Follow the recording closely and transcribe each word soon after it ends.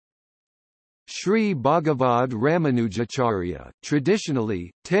Sri Bhagavad Ramanujacharya,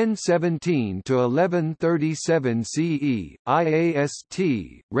 traditionally 1017 to 1137 CE,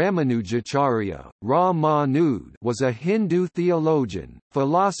 IAST, Ramanujacharya, Ra-Ma-Nud, was a Hindu theologian,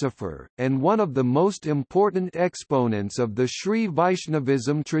 philosopher, and one of the most important exponents of the Sri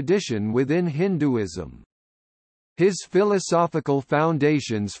Vaishnavism tradition within Hinduism. His philosophical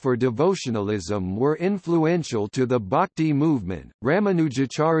foundations for devotionalism were influential to the Bhakti movement.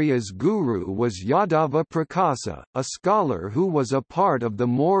 Ramanujacharya's guru was Yadava Prakasa, a scholar who was a part of the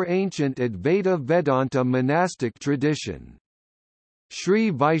more ancient Advaita Vedānta monastic tradition. Sri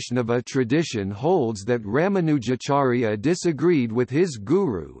Vaishnava tradition holds that Ramanujacharya disagreed with his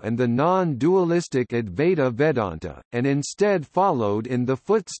guru and the non-dualistic Advaita Vedanta, and instead followed in the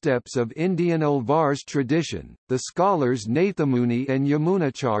footsteps of Indian Alvar's tradition, the scholars Nathamuni and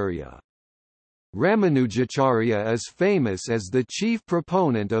Yamunacharya. Ramanujacharya is famous as the chief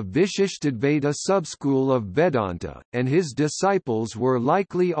proponent of Vishishtadvaita subschool of Vedanta, and his disciples were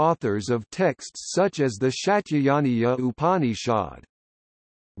likely authors of texts such as the Shatyayaniya Upanishad.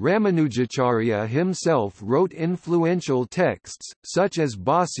 Ramanujacharya himself wrote influential texts, such as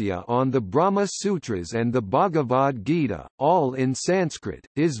Bhāsya on the Brahma Sutras and the Bhagavad Gita, all in Sanskrit.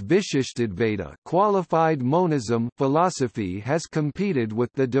 His Vishishtadvaita qualified monism philosophy has competed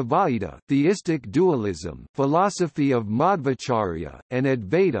with the Dvaita theistic dualism philosophy of Madhvacharya, and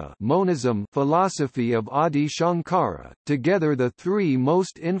Advaita monism philosophy of Adi Shankara, together the three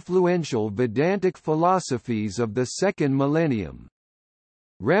most influential Vedantic philosophies of the second millennium.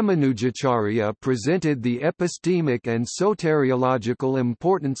 Ramanujacharya presented the epistemic and soteriological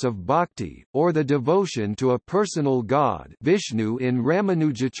importance of bhakti, or the devotion to a personal god Vishnu in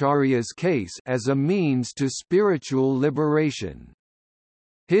Ramanujacharya's case, as a means to spiritual liberation.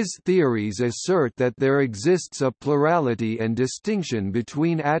 His theories assert that there exists a plurality and distinction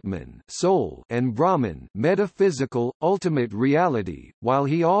between Atman soul and Brahman metaphysical, ultimate reality, while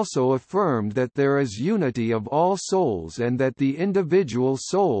he also affirmed that there is unity of all souls and that the individual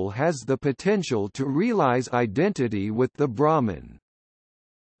soul has the potential to realize identity with the Brahman.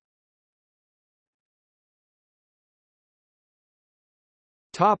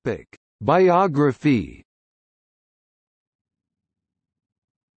 Biography.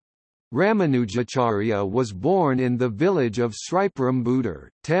 Ramanujacharya was born in the village of Sriperumbudur,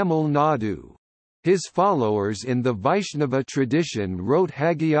 Tamil Nadu. His followers in the Vaishnava tradition wrote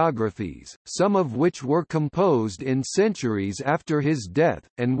hagiographies, some of which were composed in centuries after his death,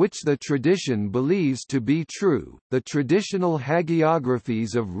 and which the tradition believes to be true. The traditional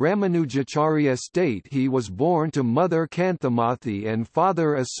hagiographies of Ramanujacharya state he was born to mother Kanthamathi and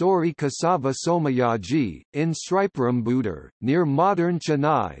father Asuri Kasava Somayaji, in Sriperumbudur, near modern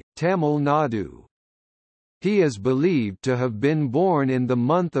Chennai, Tamil Nadu. He is believed to have been born in the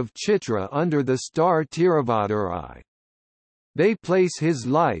month of Chitra under the star Tiruvadurai. They place his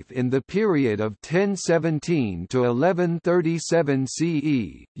life in the period of 1017 to 1137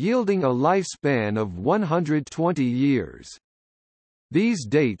 CE, yielding a lifespan of 120 years. These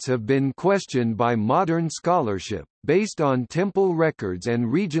dates have been questioned by modern scholarship, based on temple records and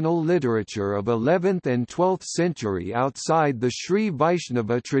regional literature of 11th and 12th century outside the Sri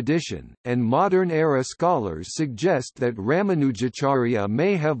Vaishnava tradition, and modern-era scholars suggest that Ramanujacharya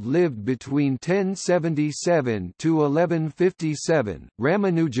may have lived between 1077 to 1157.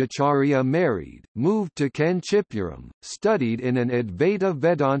 Ramanujacharya married, moved to Kanchipuram, studied in an Advaita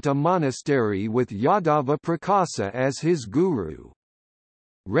Vedanta monastery with Yadava Prakasa as his guru.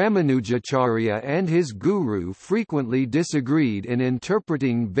 Ramanujacharya and his guru frequently disagreed in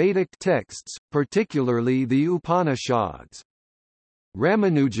interpreting Vedic texts, particularly the Upanishads.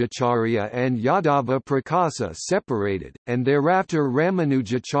 Ramanujacharya and Yadava Prakasa separated, and thereafter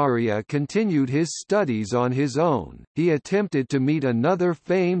Ramanujacharya continued his studies on his own. He attempted to meet another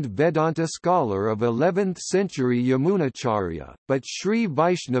famed Vedanta scholar of 11th century Yamunacharya, but Sri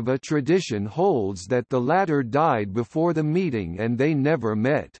Vaishnava tradition holds that the latter died before the meeting and they never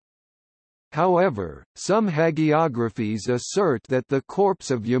met. However, some hagiographies assert that the corpse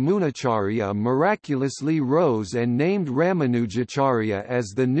of Yamunacharya miraculously rose and named Ramanujacharya as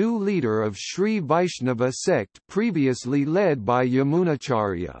the new leader of Sri Vaishnava sect previously led by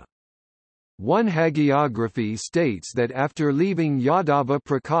Yamunacharya. One hagiography states that after leaving Yadava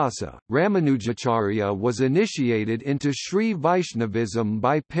Prakasa, Ramanujacharya was initiated into Sri Vaishnavism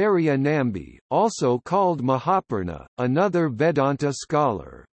by Periya Nambi, also called Mahapurna, another Vedanta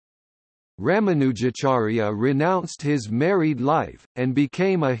scholar. Ramanujacharya renounced his married life, and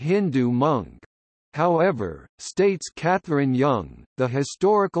became a Hindu monk. However, states Catherine Young, the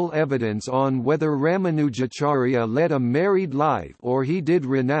historical evidence on whether Ramanujacharya led a married life or he did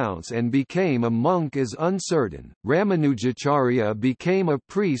renounce and became a monk is uncertain. Ramanujacharya became a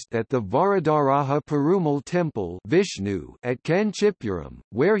priest at the Varadaraja Perumal temple Vishnu at Kanchipuram,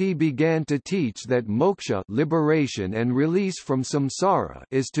 where he began to teach that moksha, liberation and release from samsara,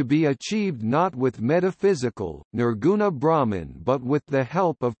 is to be achieved not with metaphysical, nirguna Brahman but with the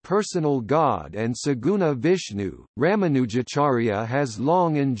help of personal God and Saguna Vishnu. Ramanujacharya has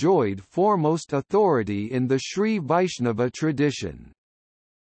long enjoyed foremost authority in the Sri Vaishnava tradition.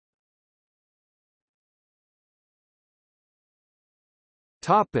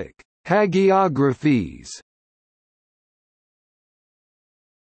 Topic: Hagiographies.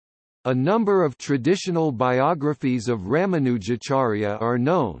 A number of traditional biographies of Ramanujacharya are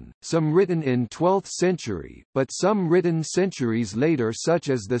known, some written in 12th century, but some written centuries later such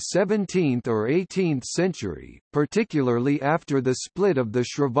as the 17th or 18th century, particularly after the split of the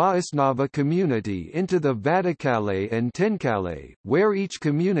Shravaisnava community into the Vadakale and Tenkale, where each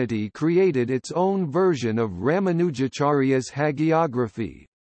community created its own version of Ramanujacharya's hagiography.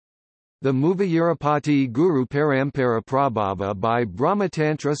 The Muvayurapati Guru Parampara Prabhava by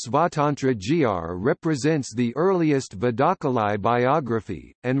Brahmatantra Svatantra Gr represents the earliest Vadakalai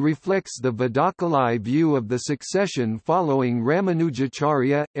biography, and reflects the Vadakalai view of the succession following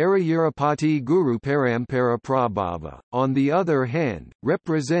Ramanujacharya. Ariyurapati Guru Parampara Prabhava, on the other hand,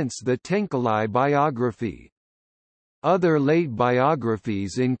 represents the Tenkalai biography. Other late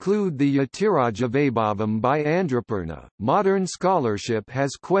biographies include the Yatirajavaibhavam by Andrapurna. Modern scholarship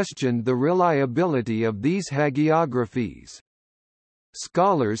has questioned the reliability of these hagiographies.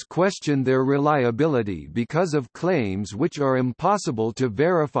 Scholars question their reliability because of claims which are impossible to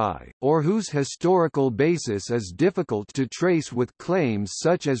verify, or whose historical basis is difficult to trace, with claims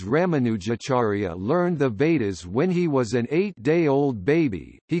such as Ramanujacharya learned the Vedas when he was an 8-day-old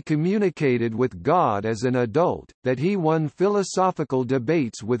baby, he communicated with God as an adult, that he won philosophical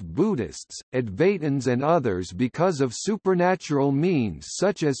debates with Buddhists, Advaitins and others because of supernatural means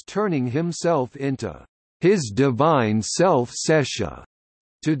such as turning himself into his divine self Sesha,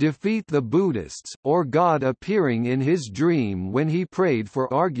 to defeat the Buddhists, or God appearing in his dream when he prayed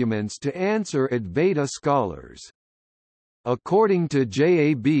for arguments to answer Advaita scholars. According to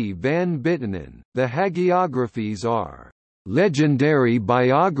J.A.B. van Bittenen, the hagiographies are legendary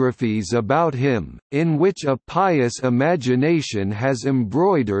biographies about him, in which a pious imagination has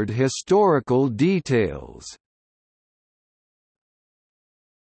embroidered historical details.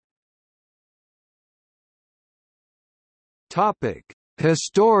 Topic: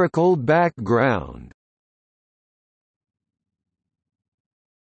 Historical background.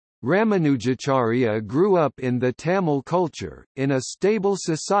 Ramanujacharya grew up in the Tamil culture, in a stable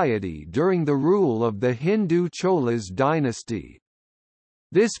society during the rule of the Hindu Cholas dynasty.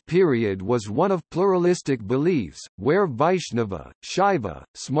 This period was one of pluralistic beliefs, where Vaishnava, Shaiva,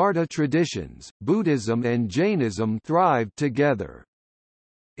 Smarta traditions, Buddhism and Jainism thrived together.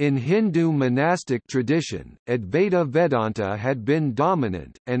 In Hindu monastic tradition, Advaita Vedānta had been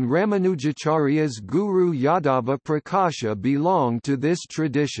dominant, and Ramanujacharya's guru Yadava Prakasha belonged to this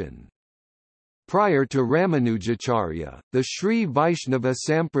tradition. Prior to Ramanujacharya, the Sri Vaishnava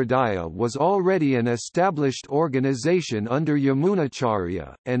Sampradaya was already an established organization under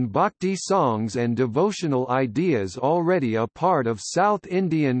Yamunacharya, and bhakti songs and devotional ideas already a part of South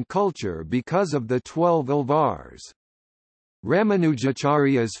Indian culture because of the 12 Alvars.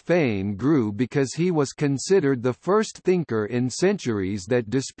 Ramanujacharya's fame grew because he was considered the first thinker in centuries that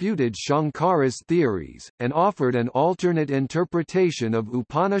disputed Shankara's theories, and offered an alternate interpretation of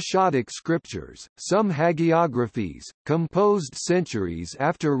Upanishadic scriptures. Some hagiographies, composed centuries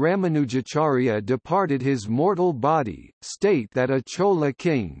after Ramanujacharya departed his mortal body, state that a Chola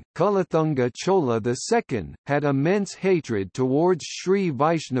king, Kulathunga Chola II, had immense hatred towards Sri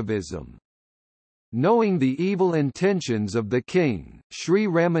Vaishnavism. Knowing the evil intentions of the king, Sri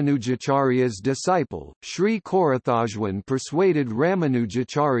Ramanujacharya's disciple, Sri Korathajwan persuaded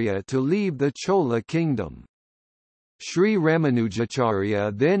Ramanujacharya to leave the Chola kingdom. Sri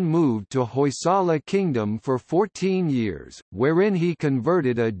Ramanujacharya then moved to Hoysala kingdom for 14 years, wherein he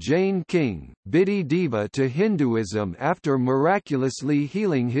converted a Jain king, Bidideva, to Hinduism after miraculously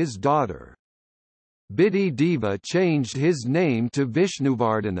healing his daughter. Bidideva changed his name to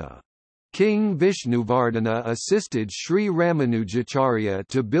Vishnuvardhana. King Vishnuvardhana assisted Sri Ramanujacharya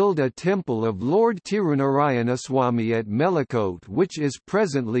to build a temple of Lord Tirunarayanaswamy at Melikote, which is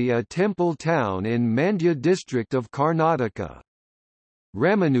presently a temple town in Mandya district of Karnataka.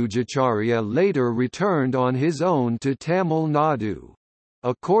 Ramanujacharya later returned on his own to Tamil Nadu.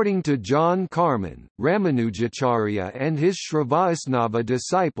 According to John Carman, Ramanujacharya and his Shravaisnava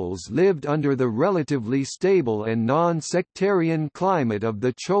disciples lived under the relatively stable and non-sectarian climate of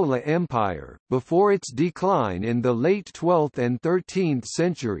the Chola Empire, before its decline in the late 12th and 13th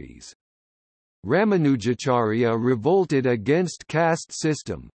centuries. Ramanujacharya revolted against caste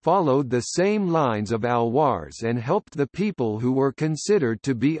system, followed the same lines of Alwars and helped the people who were considered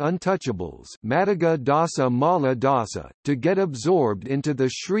to be untouchables Mataga Dasa Mala Dasa, to get absorbed into the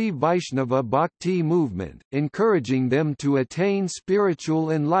Sri Vaishnava Bhakti movement, encouraging them to attain spiritual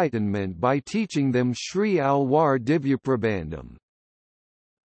enlightenment by teaching them Sri Alwar Divyaprabandham.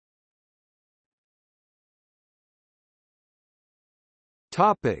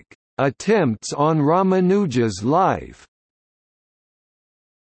 Attempts on Ramanuja's life.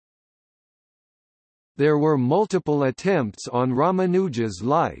 There were multiple attempts on Ramanuja's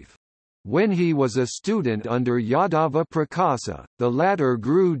life. When he was a student under Yadava Prakasa, the latter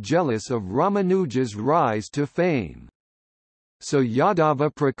grew jealous of Ramanuja's rise to fame. So Yadava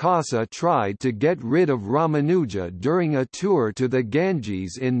Prakasa tried to get rid of Ramanuja during a tour to the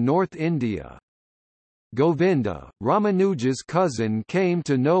Ganges in North India. Govinda, Ramanuja's cousin, came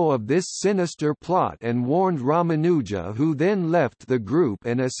to know of this sinister plot and warned Ramanuja, who then left the group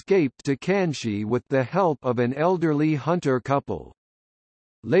and escaped to Kanchi with the help of an elderly hunter couple.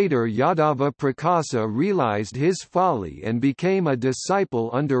 Later Yadava Prakasa realized his folly and became a disciple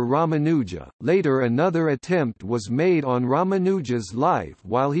under Ramanuja. Later another attempt was made on Ramanuja's life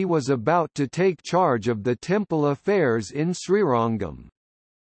while he was about to take charge of the temple affairs in Srirangam.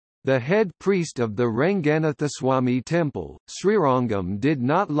 The head priest of the Ranganathaswamy temple, Srirangam, did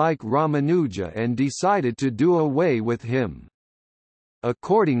not like Ramanuja and decided to do away with him.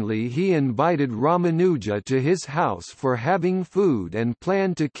 Accordingly he invited Ramanuja to his house for having food and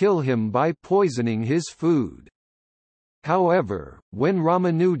planned to kill him by poisoning his food. However, when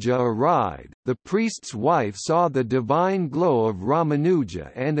Ramanuja arrived, the priest's wife saw the divine glow of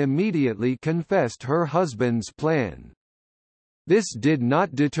Ramanuja and immediately confessed her husband's plan. This did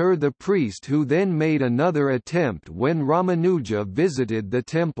not deter the priest, who then made another attempt when Ramanuja visited the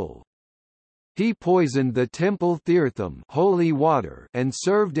temple. He poisoned the temple tirtham, holy water, and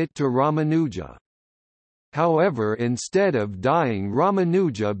served it to Ramanuja. However, instead of dying,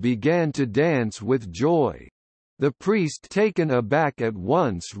 Ramanuja began to dance with joy. The priest, taken aback at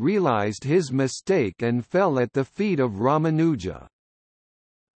once, realized his mistake and fell at the feet of Ramanuja.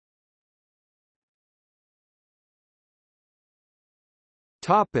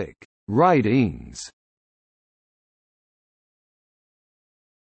 Writings.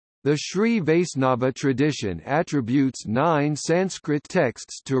 The Sri Vaisnava tradition attributes 9 Sanskrit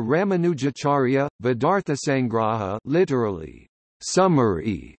texts to Ramanujacharya, Vedānta literally,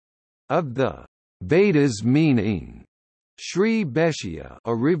 summary of the Vedas meaning, Sri Bhashya,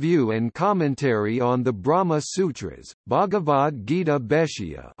 a review and commentary on the Brahma Sutras, Bhagavad Gita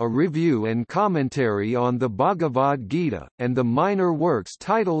Bhashya, a review and commentary on the Bhagavad Gita, and the minor works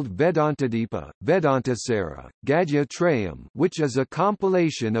titled Vedantadipa, Vedantasara, Gadya Trayam, which is a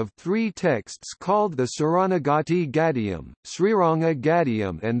compilation of 3 texts called the Saranagati Gadyam, Sriranga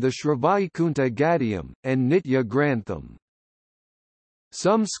Gadyam and the Shravaikunta Gadyam, and Nitya Grantham.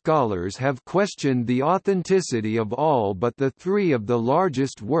 Some scholars have questioned the authenticity of all but the 3 of the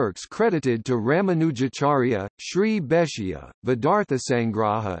largest works credited to Ramanujacharya, Sri Bhashya,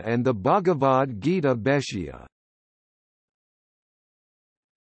 Vedāntasangraha and the Bhagavad Gita Bhashya.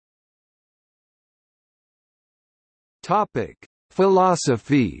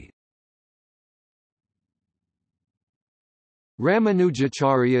 Philosophy.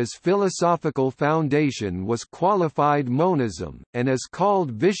 Ramanujacharya's philosophical foundation was qualified monism, and is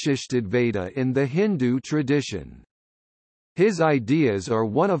called Vishishtadvaita in the Hindu tradition. His ideas are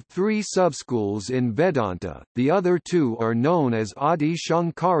one of 3 subschools in Vedanta, the other 2 are known as Adi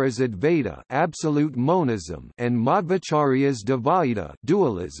Shankara's Advaita, absolute monism, and Madhvacharya's Dvaita,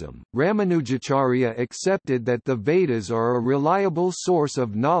 dualism. Ramanujacharya accepted that the Vedas are a reliable source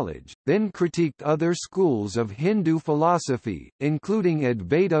of knowledge, then critiqued other schools of Hindu philosophy, including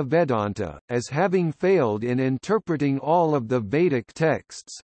Advaita Vedanta, as having failed in interpreting all of the Vedic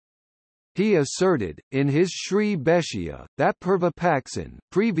texts. He asserted, in his Sri Bhashya, that Purvapaksin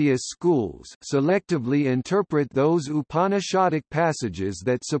previous schools selectively interpret those Upanishadic passages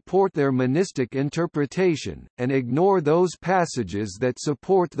that support their monistic interpretation, and ignore those passages that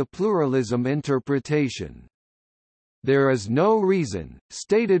support the pluralism interpretation. There is no reason,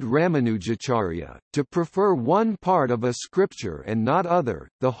 stated Ramanujacharya, to prefer one part of a scripture and not other,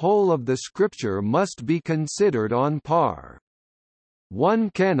 the whole of the scripture must be considered on par. One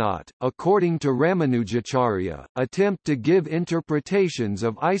cannot, according to Ramanujacharya, attempt to give interpretations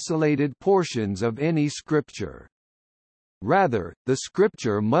of isolated portions of any scripture. Rather, the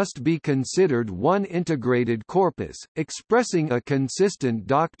scripture must be considered one integrated corpus, expressing a consistent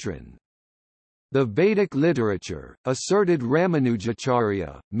doctrine. The Vedic literature, asserted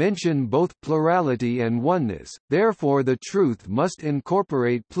Ramanujacharya, mention both plurality and oneness, therefore the truth must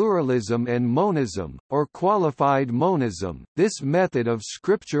incorporate pluralism and monism, or qualified monism. This method of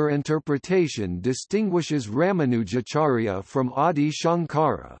scripture interpretation distinguishes Ramanujacharya from Adi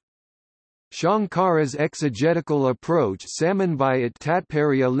Shankara. Shankara's exegetical approach Samanvayat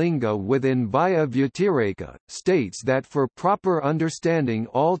Tatparya Linga within Vaya Vyatireka, states that for proper understanding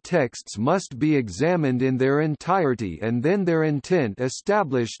all texts must be examined in their entirety and then their intent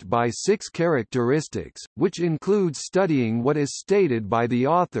established by 6 characteristics, which includes studying what is stated by the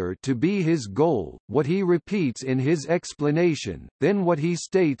author to be his goal, what he repeats in his explanation, then what he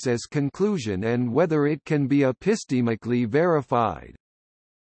states as conclusion and whether it can be epistemically verified.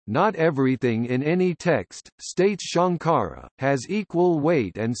 Not everything in any text, states Shankara, has equal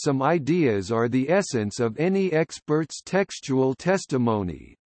weight and some ideas are the essence of any expert's textual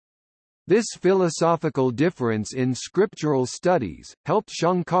testimony. This philosophical difference in scriptural studies, helped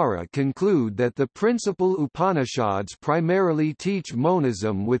Shankara conclude that the principal Upanishads primarily teach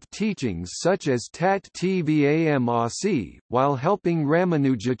monism with teachings such as Tat Tvam Asi, while helping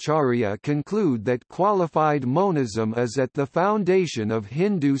Ramanujacharya conclude that qualified monism is at the foundation of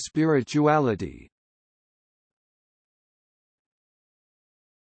Hindu spirituality.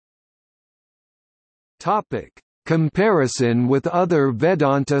 Comparison with other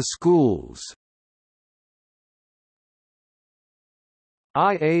Vedanta schools.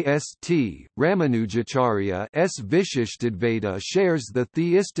 IAST, Ramanujacharya's Vishishtadvaita shares the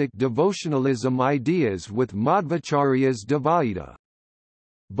theistic devotionalism ideas with Madhvacharya's Dvaita.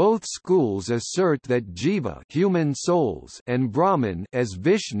 Both schools assert that jiva, human souls, and Brahman as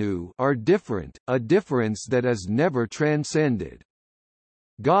Vishnu are different, a difference that is never transcended.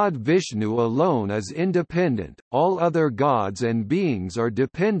 God Vishnu alone is independent, all other gods and beings are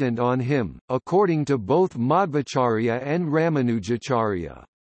dependent on him, according to both Madhvacharya and Ramanujacharya.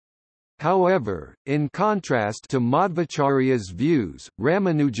 However, in contrast to Madhvacharya's views,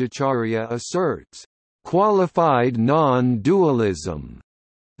 Ramanujacharya asserts, "qualified non-dualism",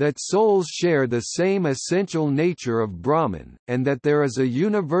 that souls share the same essential nature of Brahman, and that there is a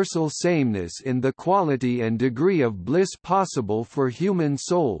universal sameness in the quality and degree of bliss possible for human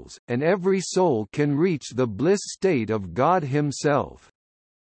souls, and every soul can reach the bliss state of God himself.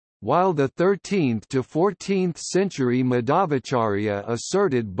 While the 13th to 14th century Madhvacharya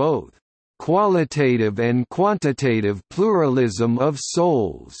asserted both qualitative and quantitative pluralism of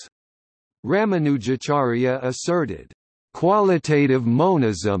souls, Ramanujacharya asserted qualitative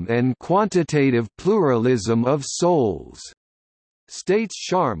monism and quantitative pluralism of souls. States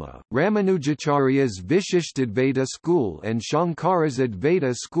Sharma, Ramanujacharya's Vishishtadvaita school and Shankara's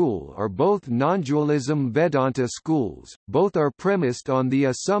Advaita school are both non-dualism Vedanta schools, both are premised on the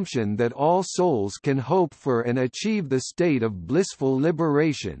assumption that all souls can hope for and achieve the state of blissful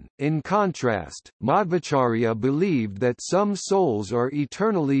liberation. In contrast, Madhvacharya believed that some souls are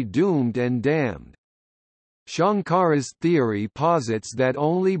eternally doomed and damned. Shankara's theory posits that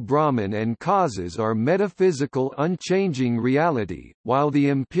only Brahman and causes are metaphysical unchanging reality, while the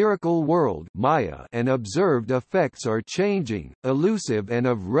empirical world Maya and observed effects are changing, elusive and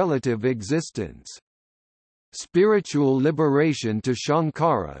of relative existence. Spiritual liberation to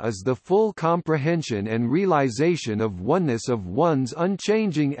Shankara is the full comprehension and realization of oneness of one's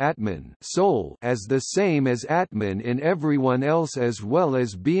unchanging Atman soul as the same as Atman in everyone else as well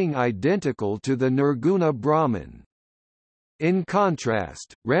as being identical to the Nirguna Brahman. In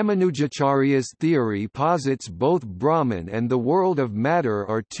contrast, Ramanujacharya's theory posits both Brahman and the world of matter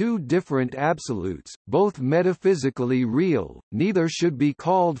are two different absolutes, both metaphysically real, neither should be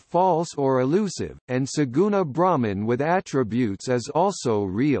called false or elusive, and Saguna Brahman with attributes is also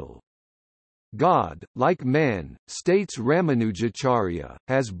real. God, like man, states Ramanujacharya,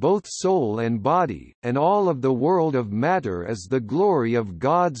 has both soul and body, and all of the world of matter is the glory of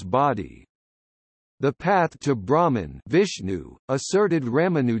God's body. The path to Brahman Vishnu, asserted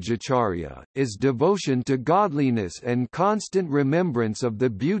Ramanujacharya, is devotion to godliness and constant remembrance of the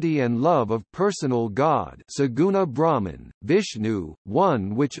beauty and love of personal God Saguna Brahman, Vishnu,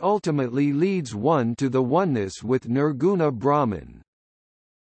 one which ultimately leads one to the oneness with Nirguna Brahman.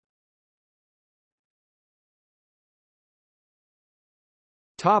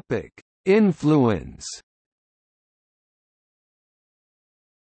 Influence.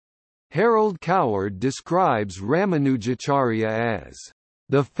 Harold Coward describes Ramanujacharya as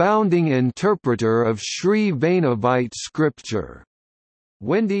the founding interpreter of Sri Vainavite scripture.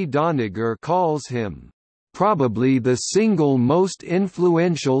 Wendy Doniger calls him probably the single most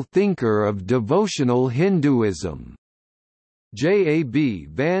influential thinker of devotional Hinduism. J.A.B.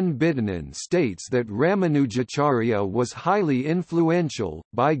 Van Bittenen states that Ramanujacharya was highly influential,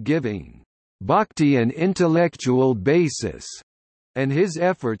 by giving bhakti an intellectual basis, and his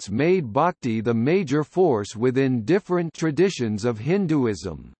efforts made bhakti the major force within different traditions of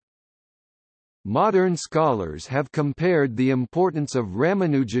Hinduism. Modern scholars have compared the importance of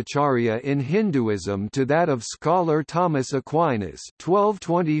Ramanujacharya in Hinduism to that of scholar Thomas Aquinas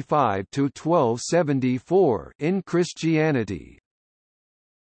 (1225–1274) in Christianity.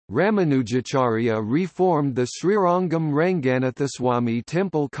 Ramanujacharya reformed the Srirangam Ranganathaswamy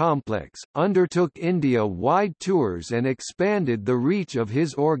temple complex, undertook India-wide tours and expanded the reach of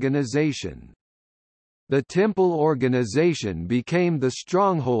his organization. The temple organization became the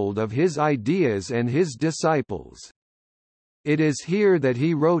stronghold of his ideas and his disciples. It is here that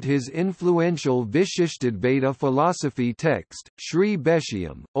he wrote his influential Vishishtadvaita philosophy text, Sri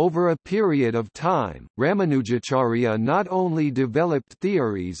Bhashyam. Over a period of time, Ramanujacharya not only developed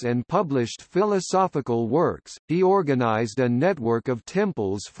theories and published philosophical works, he organized a network of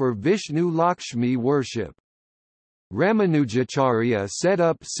temples for Vishnu Lakshmi worship. Ramanujacharya set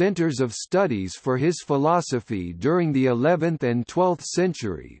up centers of studies for his philosophy during the 11th and 12th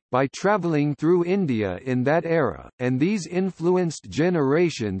century, by travelling through India in that era, and these influenced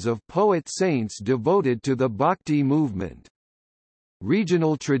generations of poet-saints devoted to the Bhakti movement.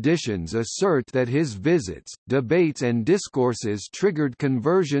 Regional traditions assert that his visits, debates and discourses triggered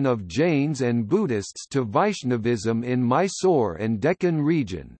conversion of Jains and Buddhists to Vaishnavism in Mysore and Deccan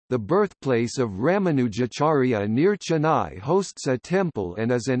region. The birthplace of Ramanujacharya near Chennai hosts a temple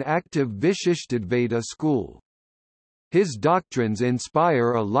and is an active Vishishtadvaita school. His doctrines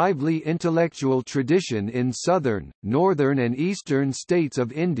inspire a lively intellectual tradition in southern, northern and eastern states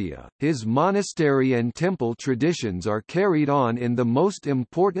of India. His monastery and temple traditions are carried on in the most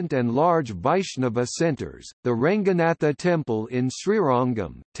important and large Vaishnava centres, the Ranganatha temple in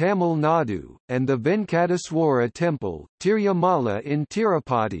Srirangam, Tamil Nadu, and the Venkateswara temple, Tirumala in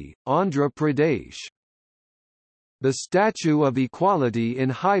Tirupati, Andhra Pradesh. The Statue of Equality in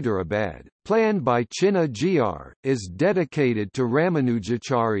Hyderabad, planned by Chinna Gr., is dedicated to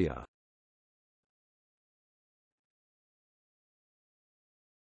Ramanujacharya.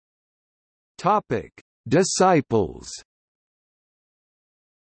 Topic: Disciples.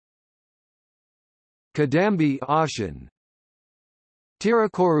 Kadambi Ashan,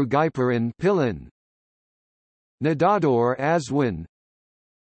 Tirukorugaiparan Pillan, Nadador Aswin,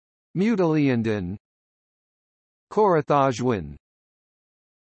 Mutaliyandan, Korathajwan,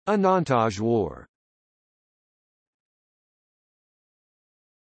 Anantajwar.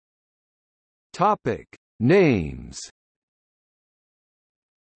 Topic: Names.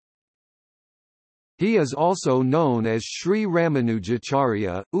 He is also known as Sri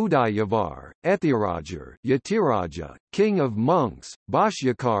Ramanujacharya, Udayavar, Ethirajar, Yatiraja, King of Monks,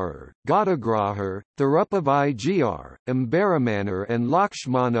 Bhashyakarar, Gadagrahar, Thirupavai Gr, Ambaramanar and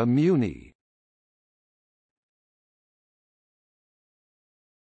Lakshmana Muni.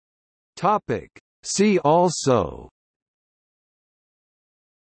 Topic: See also: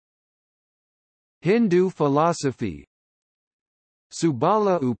 Hindu philosophy,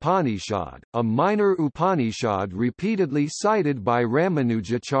 Subala Upanishad, a minor Upanishad repeatedly cited by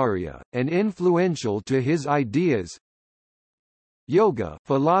Ramanujacharya, and influential to his ideas, Yoga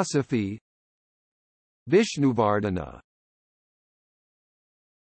philosophy, Vishnuvardhana,